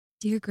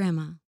Dear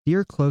Grandma.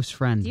 Dear close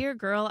friend. Dear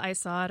girl I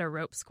saw at a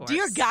ropes course.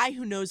 Dear guy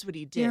who knows what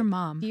he did. Dear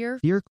mom.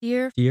 Dear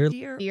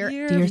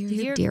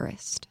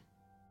Dearest.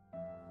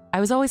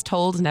 I was always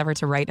told never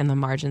to write in the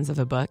margins of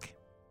a book.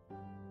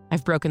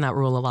 I've broken that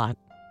rule a lot.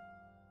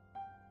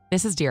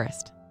 This is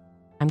Dearest.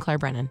 I'm Claire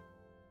Brennan.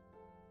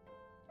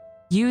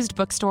 Used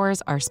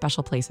bookstores are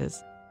special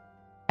places.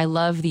 I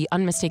love the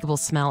unmistakable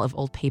smell of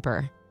old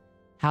paper,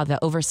 how the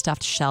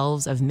overstuffed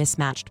shelves of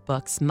mismatched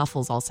books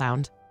muffles all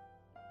sound.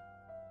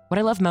 What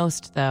I love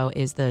most, though,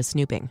 is the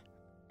snooping.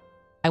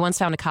 I once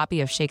found a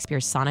copy of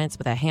Shakespeare's sonnets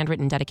with a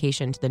handwritten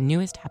dedication to the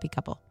newest happy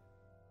couple.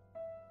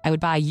 I would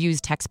buy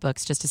used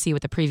textbooks just to see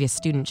what the previous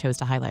student chose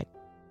to highlight.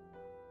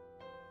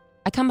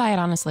 I come by it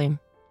honestly.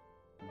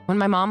 When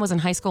my mom was in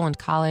high school and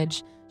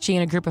college, she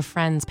and a group of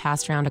friends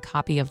passed around a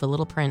copy of The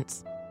Little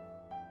Prince.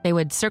 They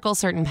would circle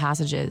certain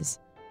passages,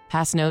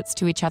 pass notes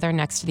to each other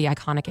next to the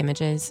iconic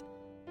images,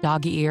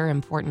 dog-ear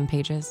important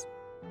pages.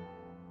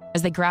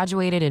 As they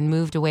graduated and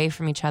moved away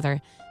from each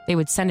other, they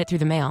would send it through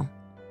the mail.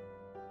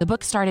 The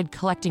book started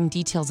collecting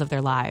details of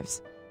their lives,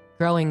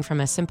 growing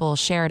from a simple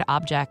shared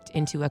object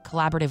into a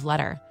collaborative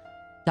letter,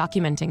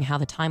 documenting how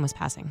the time was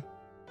passing.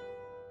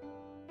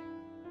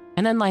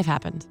 And then life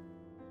happened.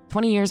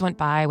 20 years went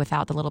by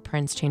without The Little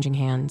Prince changing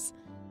hands,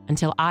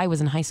 until I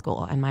was in high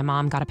school and my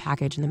mom got a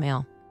package in the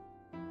mail.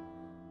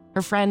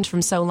 Her friend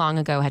from so long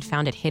ago had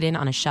found it hidden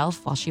on a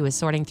shelf while she was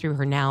sorting through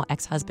her now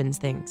ex-husband's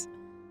things.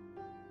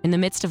 In the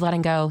midst of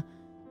letting go,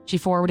 she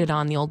forwarded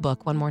on the old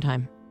book one more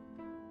time.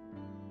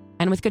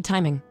 And with good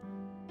timing.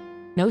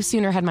 No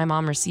sooner had my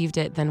mom received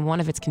it than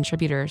one of its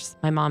contributors,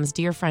 my mom's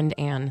dear friend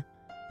Anne,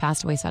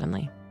 passed away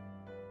suddenly.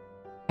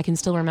 I can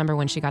still remember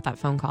when she got that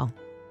phone call.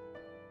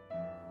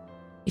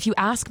 If you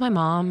ask my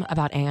mom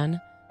about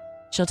Anne,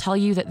 she'll tell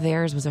you that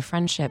theirs was a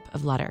friendship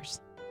of letters.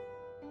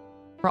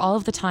 For all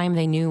of the time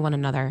they knew one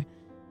another,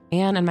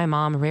 Anne and my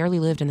mom rarely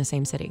lived in the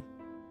same city.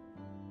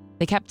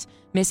 They kept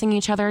missing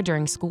each other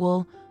during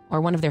school,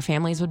 or one of their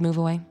families would move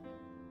away.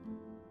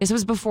 This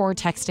was before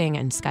texting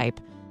and Skype,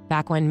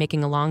 back when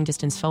making a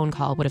long-distance phone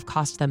call would have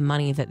cost them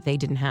money that they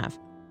didn't have.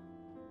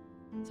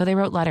 So they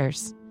wrote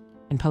letters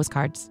and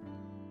postcards,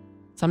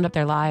 summed up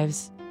their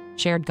lives,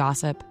 shared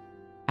gossip,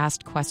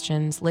 asked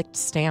questions, licked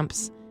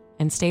stamps,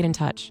 and stayed in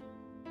touch.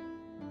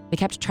 They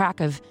kept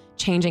track of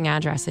changing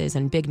addresses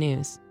and big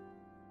news.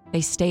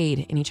 They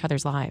stayed in each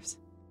other's lives.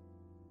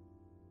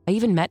 I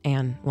even met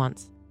Anne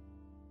once.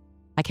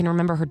 I can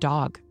remember her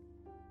dog,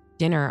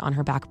 dinner on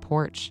her back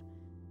porch,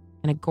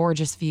 and a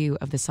gorgeous view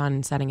of the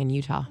sun setting in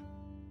Utah.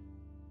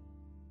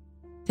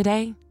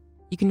 Today,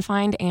 you can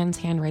find Anne's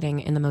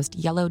handwriting in the most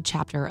yellowed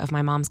chapter of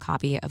my mom's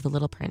copy of The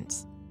Little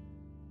Prince.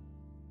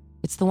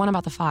 It's the one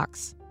about the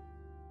fox,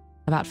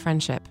 about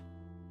friendship,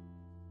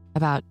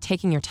 about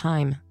taking your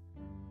time,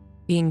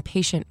 being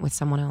patient with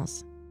someone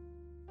else,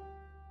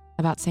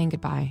 about saying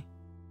goodbye.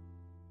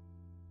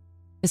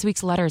 This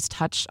week's letters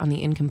touch on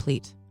the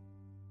incomplete,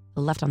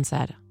 the left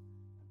unsaid,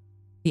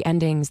 the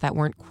endings that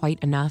weren't quite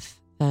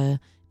enough, the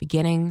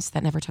beginnings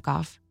that never took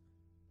off,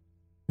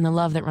 and the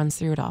love that runs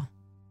through it all.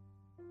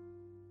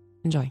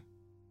 Enjoy.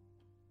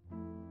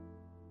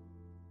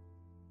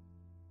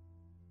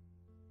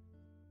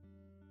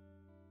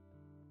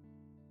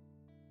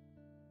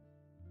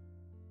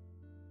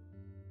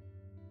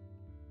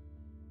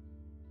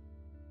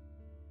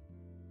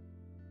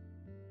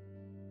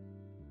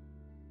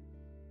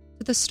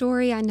 To the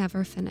story I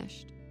never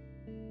finished.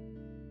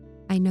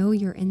 I know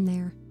you're in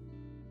there.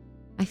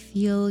 I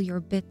feel your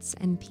bits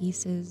and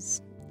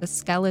pieces, the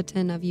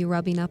skeleton of you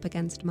rubbing up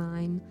against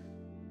mine,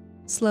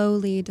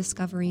 slowly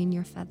discovering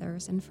your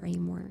feathers and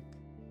framework.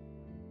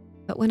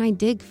 But when I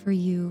dig for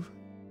you,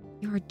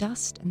 you're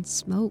dust and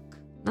smoke,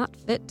 not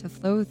fit to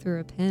flow through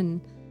a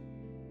pin.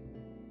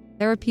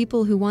 There are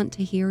people who want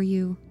to hear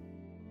you,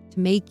 to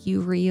make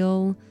you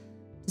real,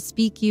 to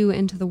speak you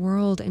into the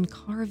world and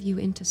carve you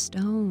into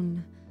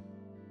stone.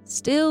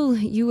 Still,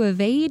 you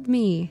evade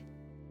me,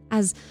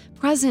 as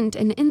present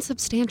and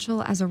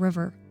insubstantial as a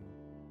river.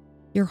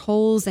 Your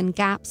holes and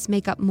gaps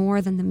make up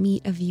more than the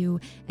meat of you,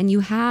 and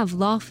you have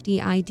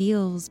lofty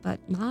ideals,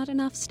 but not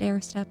enough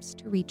stair steps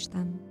to reach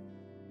them.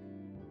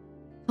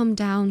 Come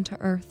down to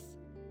earth.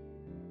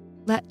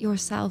 Let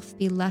yourself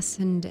be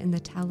lessened in the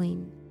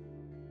telling,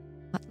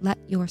 but let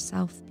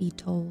yourself be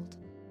told.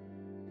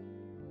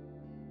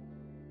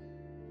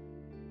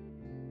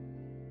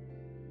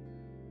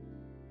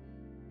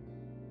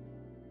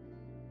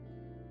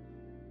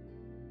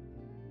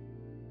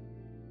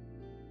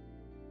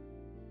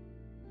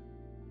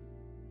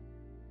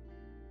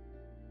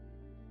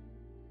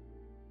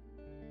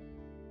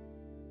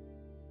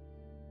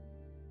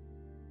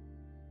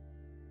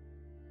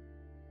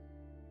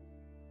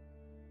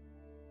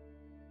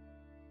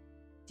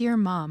 Dear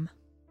Mom,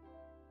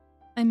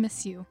 I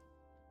miss you.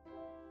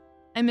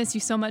 I miss you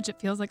so much it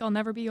feels like I'll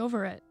never be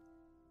over it.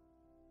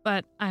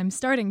 But I'm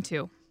starting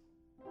to.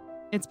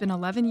 It's been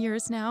 11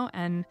 years now,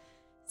 and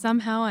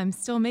somehow I'm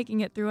still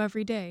making it through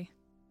every day.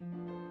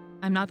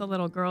 I'm not the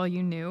little girl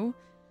you knew.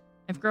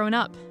 I've grown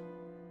up,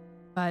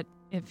 but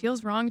it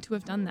feels wrong to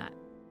have done that.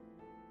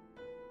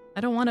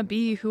 I don't want to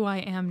be who I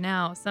am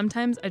now.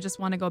 Sometimes I just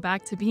want to go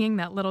back to being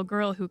that little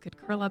girl who could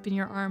curl up in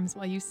your arms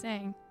while you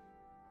sang.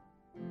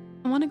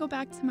 I want to go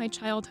back to my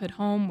childhood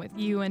home with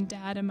you and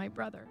Dad and my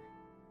brother.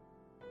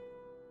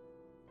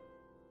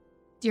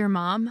 Dear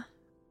Mom,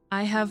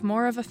 I have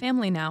more of a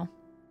family now.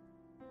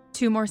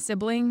 2 more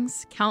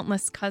siblings,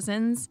 countless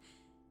cousins,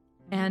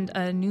 and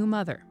a new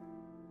mother.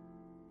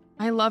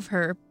 I love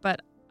her,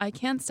 but I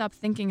can't stop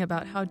thinking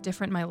about how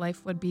different my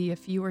life would be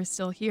if you were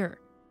still here.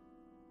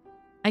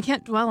 I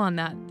can't dwell on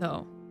that,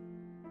 though.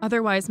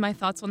 Otherwise, my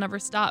thoughts will never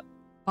stop,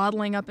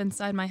 bottling up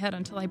inside my head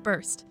until I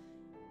burst.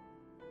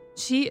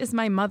 She is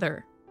my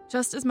mother,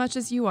 just as much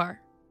as you are.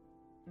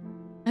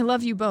 I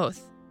love you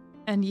both,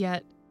 and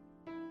yet,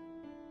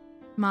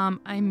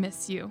 Mom, I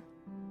miss you.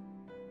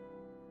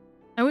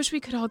 I wish we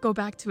could all go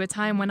back to a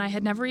time when I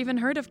had never even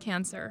heard of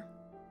cancer.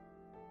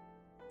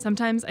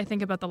 Sometimes I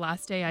think about the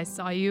last day I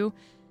saw you,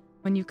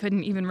 when you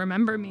couldn't even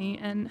remember me,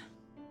 and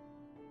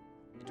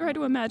I try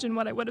to imagine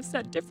what I would have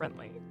said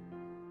differently.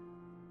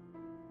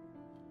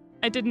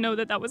 I didn't know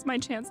that that was my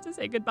chance to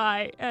say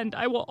goodbye, and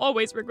I will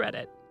always regret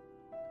it.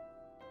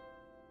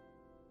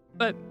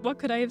 But what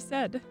could I have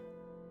said?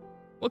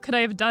 What could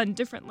I have done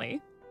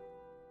differently?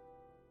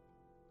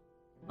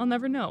 I'll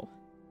never know.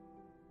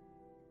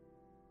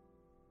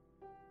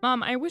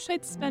 Mom, I wish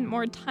I'd spent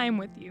more time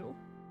with you.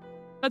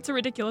 That's a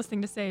ridiculous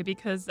thing to say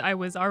because I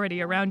was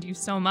already around you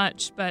so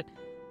much, but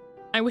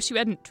I wish you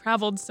hadn't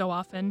traveled so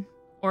often.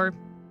 Or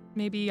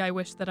maybe I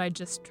wish that I'd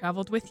just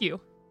traveled with you.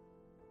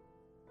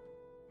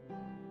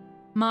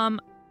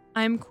 Mom,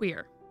 I'm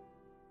queer.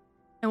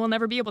 I will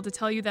never be able to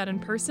tell you that in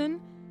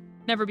person,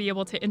 never be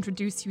able to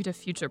introduce you to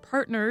future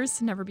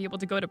partners, never be able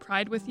to go to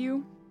Pride with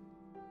you.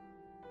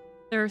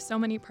 There are so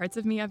many parts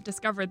of me I've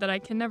discovered that I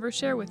can never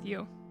share with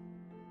you.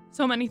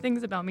 So many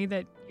things about me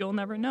that you'll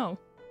never know.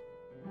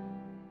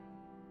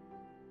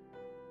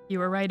 You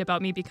were right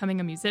about me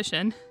becoming a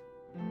musician.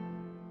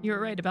 You were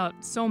right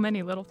about so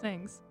many little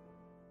things.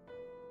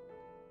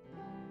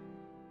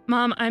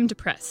 Mom, I'm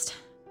depressed.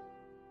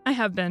 I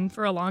have been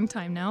for a long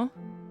time now.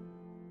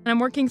 And I'm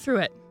working through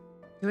it,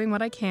 doing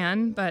what I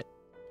can, but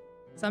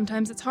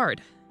sometimes it's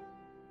hard.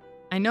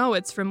 I know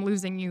it's from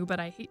losing you, but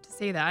I hate to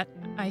say that.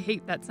 I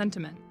hate that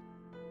sentiment.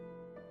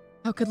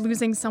 How could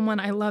losing someone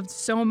I loved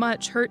so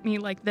much hurt me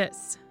like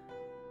this?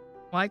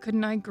 Why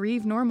couldn't I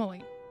grieve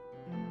normally?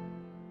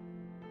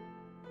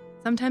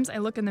 Sometimes I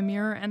look in the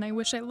mirror and I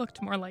wish I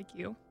looked more like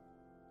you.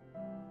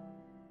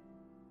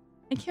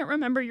 I can't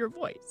remember your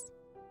voice.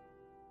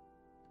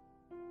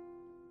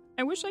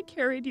 I wish I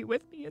carried you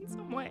with me in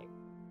some way.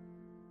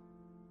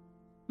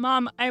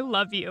 Mom, I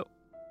love you.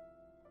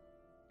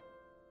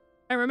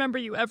 I remember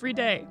you every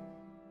day.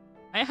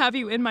 I have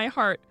you in my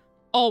heart,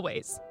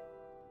 always.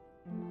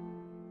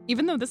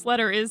 Even though this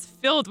letter is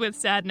filled with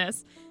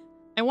sadness,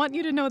 I want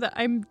you to know that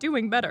I'm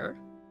doing better.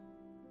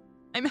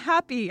 I'm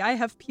happy I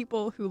have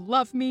people who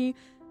love me.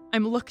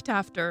 I'm looked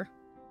after.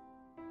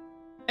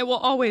 I will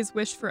always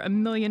wish for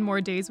 1,000,000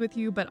 more days with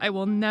you, but I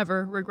will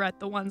never regret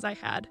the ones I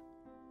had.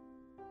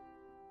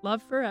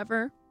 Love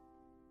forever,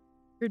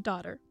 your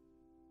daughter.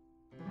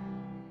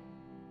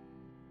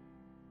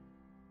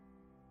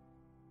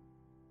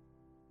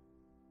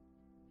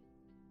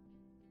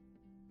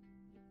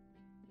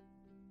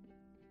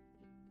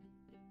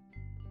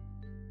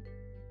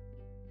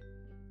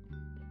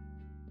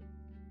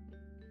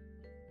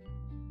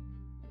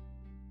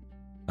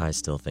 I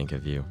still think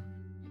of you.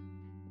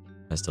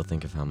 I still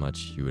think of how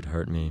much you would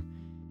hurt me,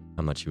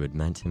 how much you had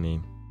meant to me.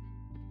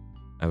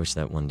 I wish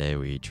that one day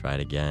we tried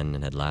again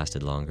and had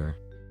lasted longer,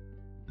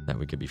 that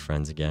we could be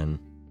friends again.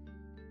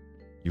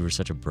 You were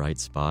such a bright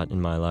spot in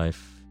my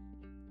life,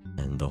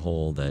 and the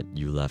hole that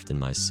you left in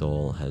my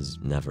soul has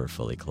never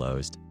fully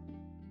closed.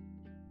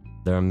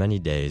 There are many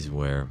days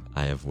where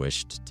I have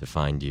wished to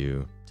find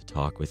you, to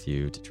talk with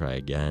you, to try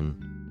again.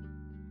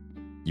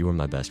 You were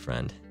my best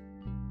friend.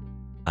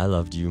 I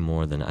loved you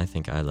more than I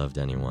think I loved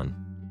anyone.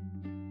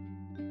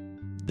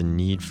 The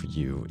need for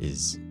you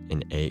is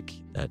an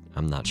ache that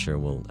I'm not sure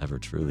will ever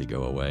truly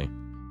go away.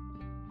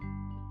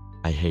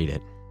 I hate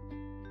it.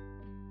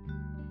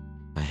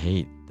 I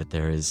hate that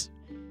there is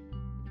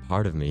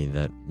part of me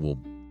that will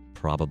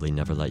probably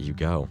never let you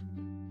go.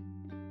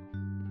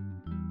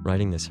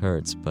 Writing this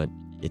hurts, but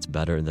it's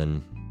better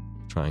than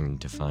trying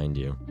to find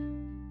you.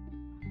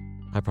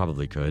 I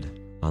probably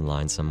could,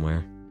 online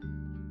somewhere.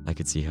 I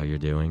could see how you're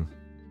doing.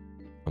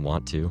 I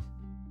want to.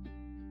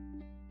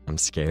 I'm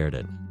scared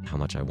at how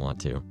much I want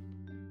to.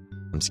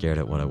 I'm scared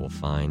at what I will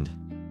find.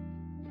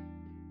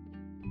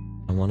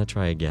 I want to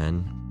try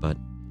again, but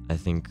I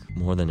think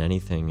more than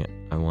anything,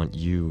 I want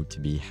you to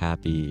be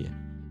happy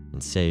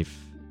and safe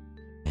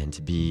and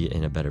to be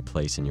in a better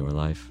place in your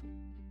life.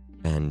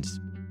 And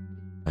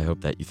I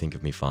hope that you think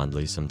of me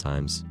fondly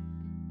sometimes.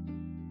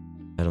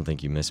 I don't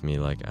think you miss me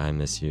like I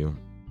miss you,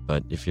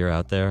 but if you're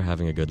out there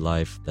having a good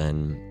life,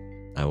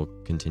 then I will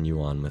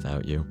continue on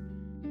without you.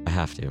 I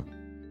have to.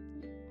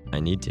 I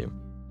need to.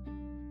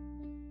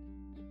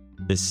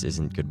 This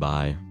isn't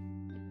goodbye,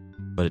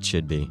 but it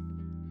should be.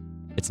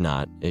 It's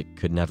not. It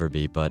could never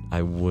be, but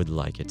I would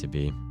like it to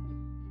be.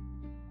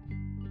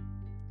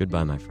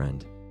 Goodbye, my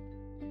friend.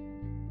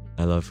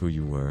 I love who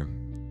you were,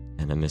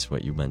 and I miss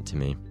what you meant to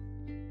me.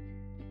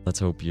 Let's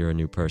hope you're a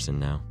new person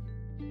now.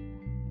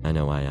 I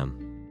know I am.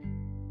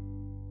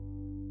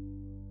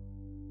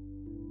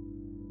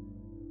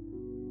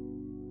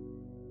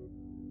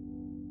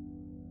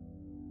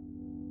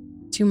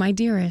 To my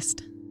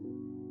dearest,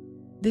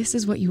 this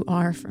is what you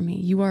are for me.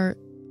 You are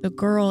the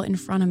girl in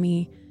front of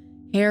me,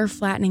 hair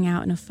flattening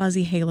out in a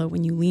fuzzy halo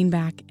when you lean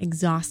back,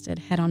 exhausted,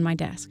 head on my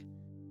desk.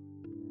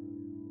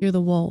 You're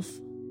the wolf,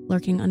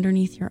 lurking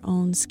underneath your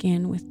own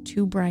skin with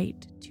too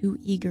bright, too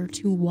eager,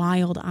 too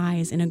wild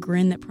eyes and a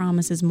grin that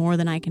promises more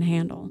than I can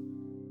handle.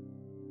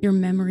 Your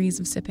memories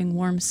of sipping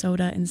warm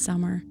soda in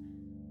summer.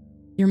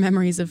 Your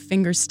memories of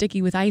fingers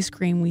sticky with ice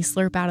cream we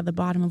slurp out of the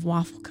bottom of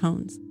waffle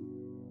cones.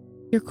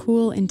 Your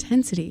cool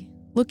intensity,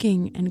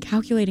 looking and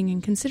calculating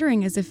and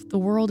considering as if the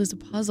world is a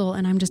puzzle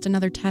and I'm just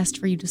another test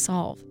for you to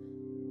solve.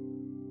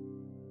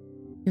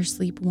 Your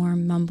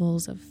sleep-warm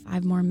mumbles of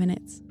 5 more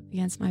minutes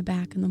against my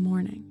back in the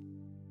morning.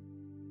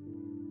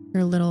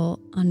 Your little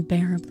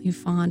unbearably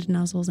fond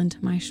nuzzles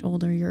into my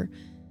shoulder, your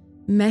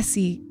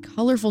messy,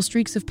 colorful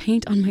streaks of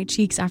paint on my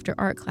cheeks after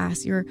art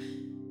class, your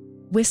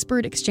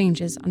whispered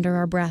exchanges under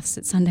our breaths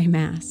at Sunday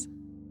Mass.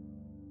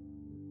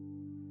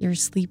 Your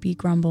sleepy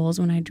grumbles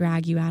when I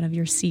drag you out of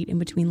your seat in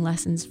between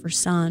lessons for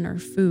sun or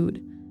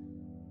food.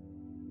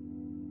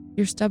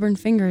 Your stubborn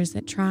fingers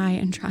that try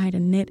to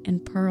knit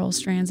and purl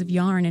strands of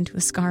yarn into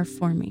a scarf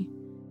for me.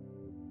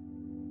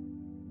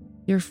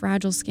 Your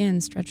fragile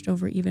skin stretched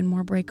over even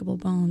more breakable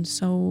bones,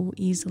 so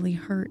easily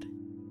hurt.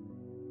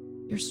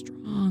 You're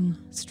stronger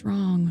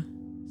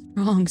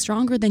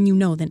than you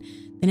know, than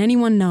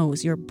anyone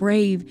knows. You're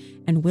brave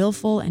and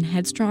willful and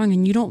headstrong,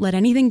 and you don't let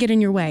anything get in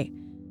your way.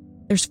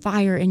 There's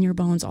fire in your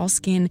bones, all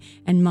skin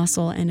and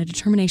muscle, and a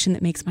determination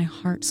that makes my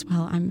heart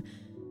swell. I'm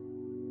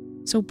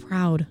so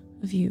proud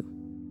of you.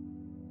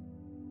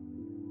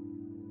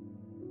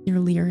 Your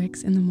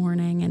lyrics in the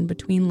morning and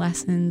between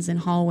lessons and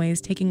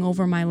hallways, taking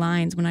over my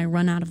lines when I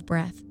run out of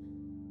breath.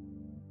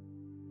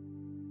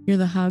 You're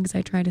the hugs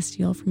I try to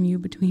steal from you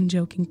between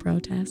joking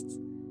protests.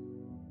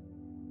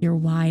 Your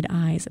wide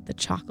eyes at the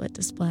chocolate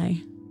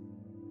display.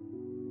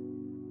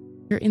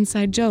 Your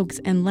inside jokes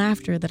and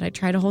laughter that I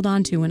try to hold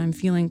on to when I'm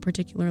feeling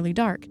particularly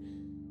dark.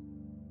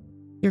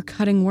 Your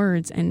cutting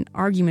words and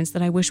arguments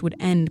that I wish would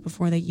end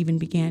before they even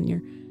began.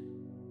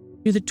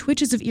 You're the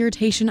twitches of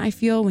irritation I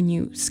feel when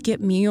you skip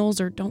meals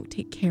or don't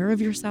take care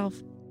of yourself.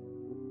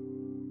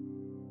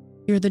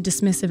 You're the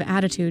dismissive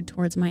attitude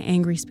towards my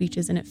angry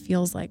speeches, and it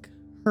feels like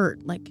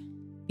hurt, like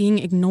being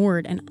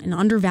ignored and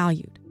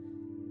undervalued.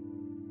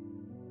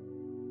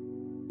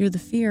 You're the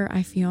fear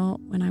I feel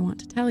when I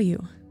want to tell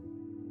you.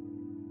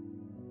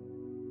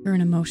 You're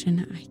an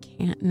emotion I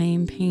can't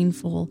name,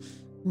 painful,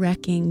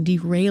 wrecking,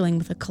 derailing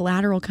with a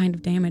collateral kind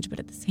of damage, but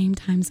at the same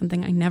time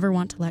something I never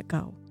want to let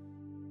go.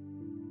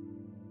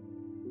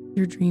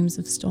 Your dreams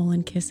of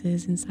stolen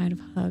kisses inside of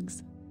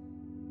hugs.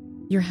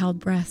 Your held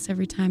breaths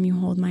every time you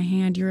hold my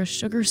hand. You're a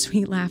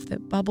sugar-sweet laugh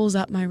that bubbles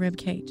up my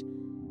ribcage.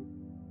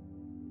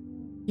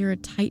 You're a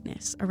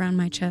tightness around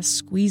my chest,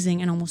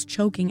 squeezing and almost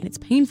choking, and it's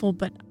painful,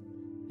 but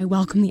I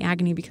welcome the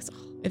agony because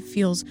it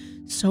feels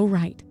so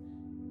right.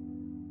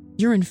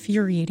 You're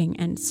infuriating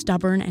and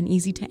stubborn and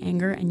easy to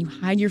anger, and you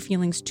hide your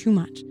feelings too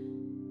much.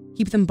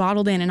 Keep them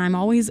bottled in, and I'm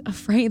always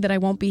afraid that I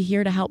won't be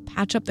here to help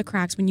patch up the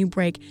cracks when you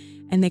break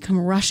and they come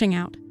rushing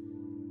out.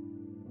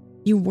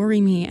 You worry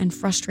me and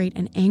frustrate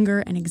and anger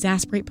and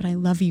exasperate, but I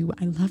love you.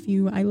 I love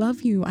you. I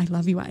love you. I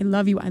love you. I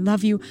love you. I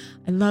love you.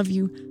 I love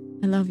you.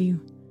 I love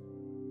you.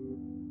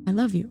 I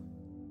love you.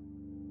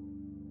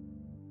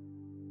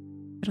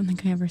 I don't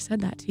think I ever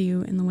said that to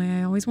you in the way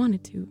I always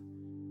wanted to.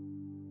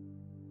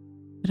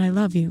 But I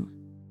love you.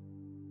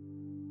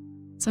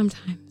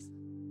 Sometimes.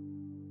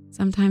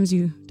 Sometimes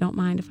you don't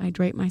mind if I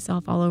drape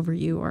myself all over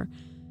you or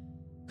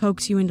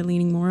coax you into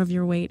leaning more of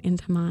your weight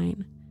into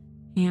mine.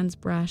 Hands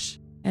brush.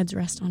 Heads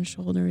rest on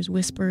shoulders,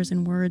 whispers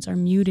and words are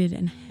muted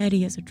and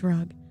heady as a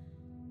drug.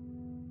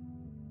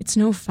 It's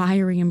no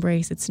fiery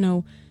embrace, it's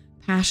no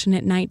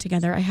passionate night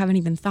together. I haven't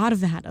even thought of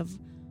that, of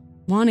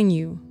wanting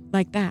you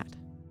like that.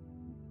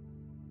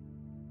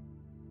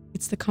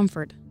 It's the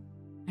comfort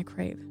I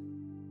crave.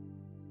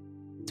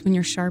 It's when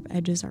your sharp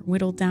edges are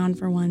whittled down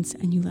for once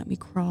and you let me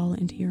crawl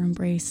into your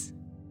embrace.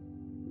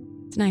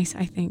 It's nice,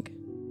 I think.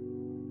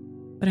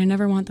 But I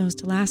never want those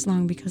to last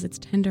long because it's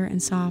tender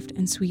and soft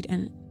and sweet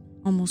and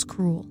almost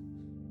cruel.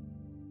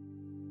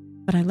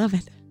 But I love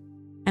it,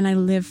 and I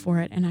live for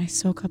it, and I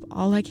soak up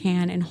all I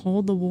can and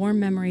hold the warm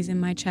memories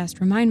in my chest,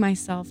 remind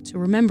myself to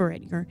remember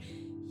it, your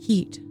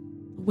heat,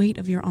 the weight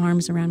of your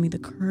arms around me, the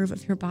curve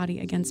of your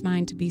body against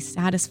mine, to be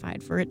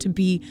satisfied, for it to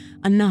be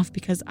enough,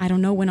 because I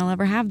don't know when I'll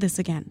ever have this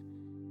again.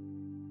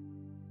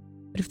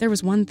 But if there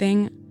was one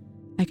thing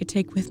I could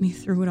take with me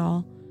through it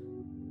all,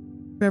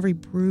 for every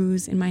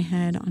bruise in my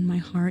head, on my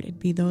heart, it'd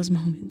be those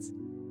moments.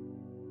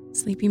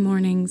 Sleepy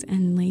mornings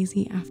and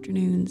lazy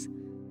afternoons,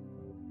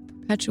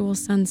 perpetual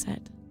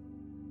sunset,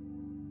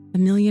 a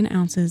million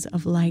ounces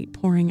of light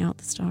pouring out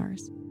the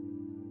stars.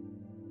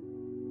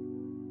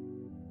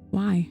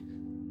 Why?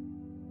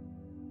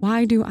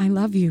 Why do I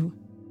love you?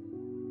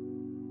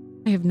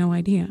 I have no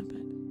idea,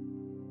 but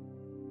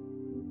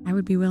I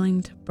would be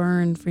willing to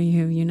burn for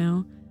you, you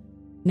know?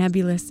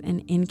 Nebulous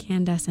and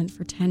incandescent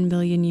for 10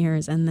 billion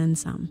years and then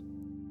some.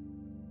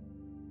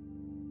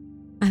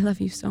 I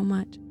love you so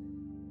much.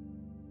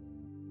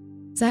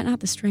 Is that not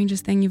the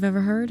strangest thing you've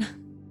ever heard?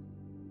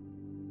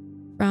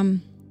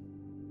 From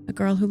a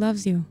girl who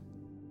loves you.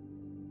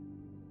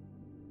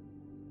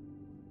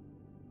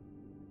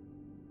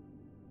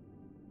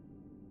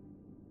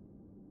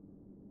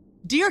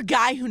 Dear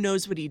guy who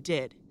knows what he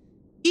did.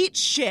 Eat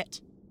shit.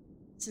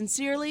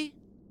 Sincerely,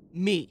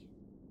 me.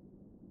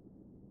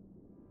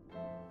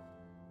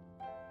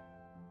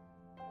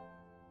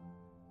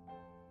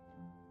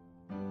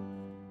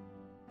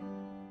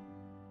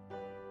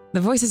 The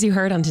voices you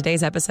heard on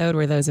today's episode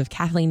were those of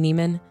Kathleen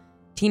Neiman,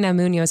 Tina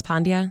Munoz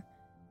Pandya,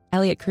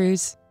 Elliot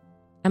Cruz,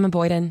 Emma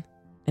Boyden,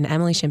 and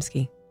Emily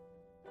Shimsky.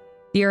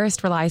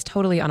 Dearest relies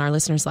totally on our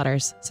listeners'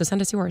 letters, so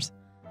send us yours.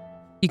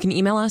 You can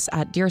email us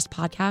at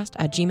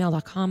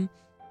dearestpodcast@gmail.com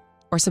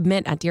or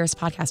submit at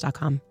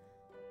dearestpodcast.com,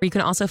 where you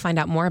can also find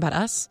out more about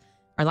us,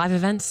 our live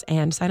events,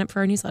 and sign up for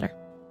our newsletter.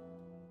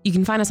 You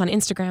can find us on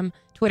Instagram,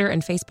 Twitter,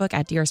 and Facebook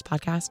at Dearest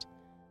Podcast.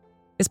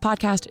 This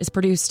podcast is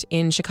produced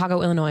in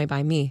Chicago, Illinois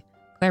by me,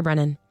 Claire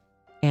Brennan,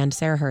 and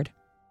Sarah Hurd.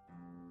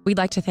 We'd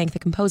like to thank the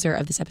composer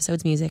of this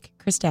episode's music,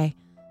 Chris Day,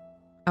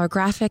 our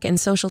graphic and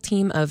social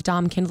team of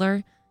Dom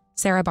Kindler,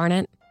 Sarah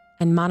Barnett,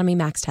 and Monami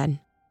Maxted,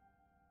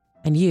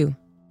 and you,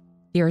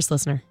 dearest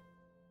listener.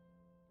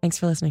 Thanks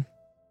for listening.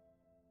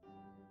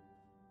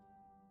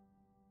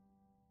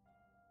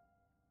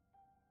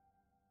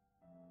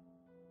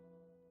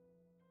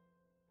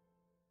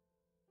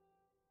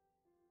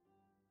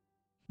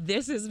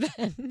 This has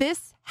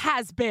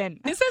been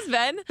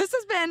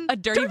a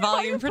Dirty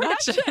Volume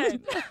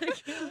production.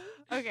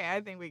 Okay,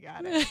 I think we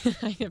got it.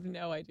 I have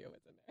no idea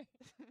what's in there.